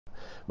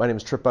My name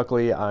is Tripp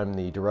Buckley. I'm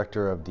the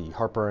director of the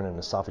Heartburn and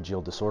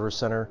Esophageal Disorders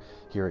Center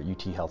here at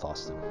UT Health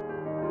Austin.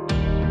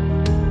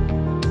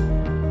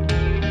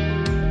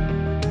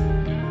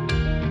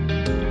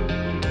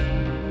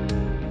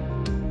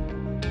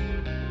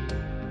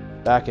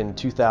 Back in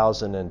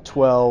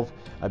 2012,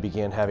 I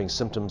began having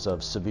symptoms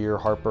of severe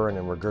heartburn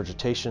and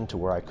regurgitation to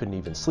where I couldn't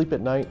even sleep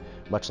at night,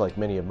 much like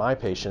many of my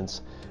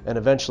patients, and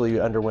eventually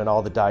underwent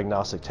all the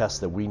diagnostic tests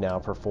that we now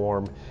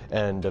perform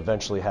and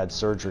eventually had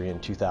surgery in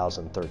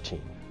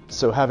 2013.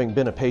 So having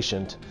been a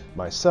patient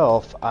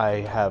myself,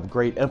 I have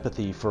great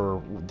empathy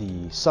for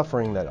the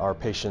suffering that our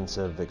patients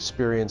have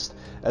experienced,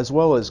 as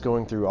well as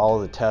going through all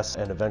of the tests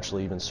and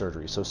eventually even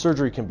surgery. So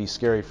surgery can be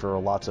scary for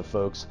lots of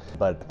folks,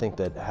 but I think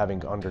that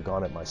having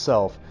undergone it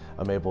myself,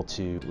 I'm able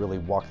to really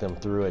walk them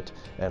through it,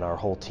 and our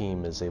whole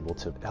team is able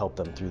to help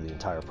them through the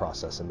entire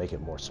process and make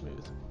it more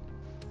smooth.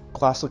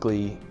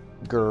 Classically,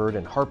 GERD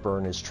and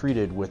heartburn is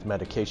treated with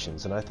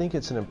medications, and I think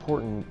it's an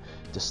important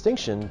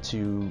distinction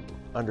to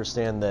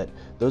understand that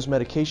those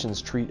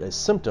medications treat a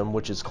symptom,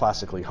 which is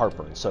classically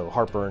heartburn. So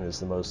heartburn is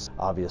the most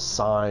obvious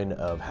sign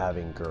of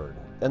having GERD,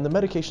 and the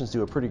medications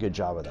do a pretty good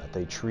job of that.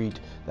 They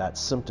treat that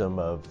symptom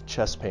of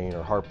chest pain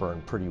or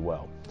heartburn pretty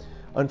well.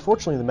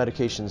 Unfortunately, the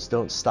medications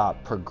don't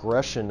stop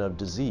progression of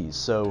disease,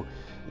 so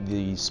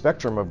the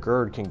spectrum of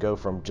GERD can go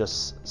from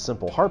just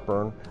simple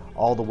heartburn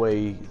all the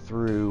way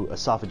through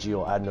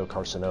esophageal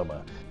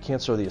adenocarcinoma.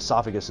 Cancer of the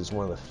esophagus is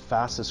one of the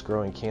fastest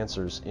growing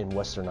cancers in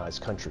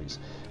westernized countries.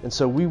 And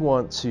so we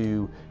want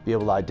to be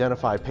able to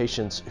identify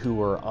patients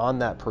who are on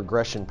that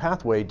progression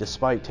pathway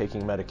despite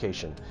taking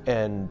medication.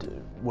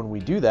 And when we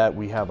do that,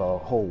 we have a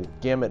whole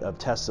gamut of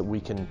tests that we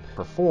can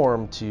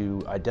perform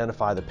to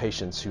identify the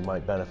patients who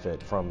might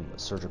benefit from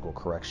surgical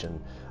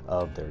correction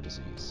of their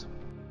disease.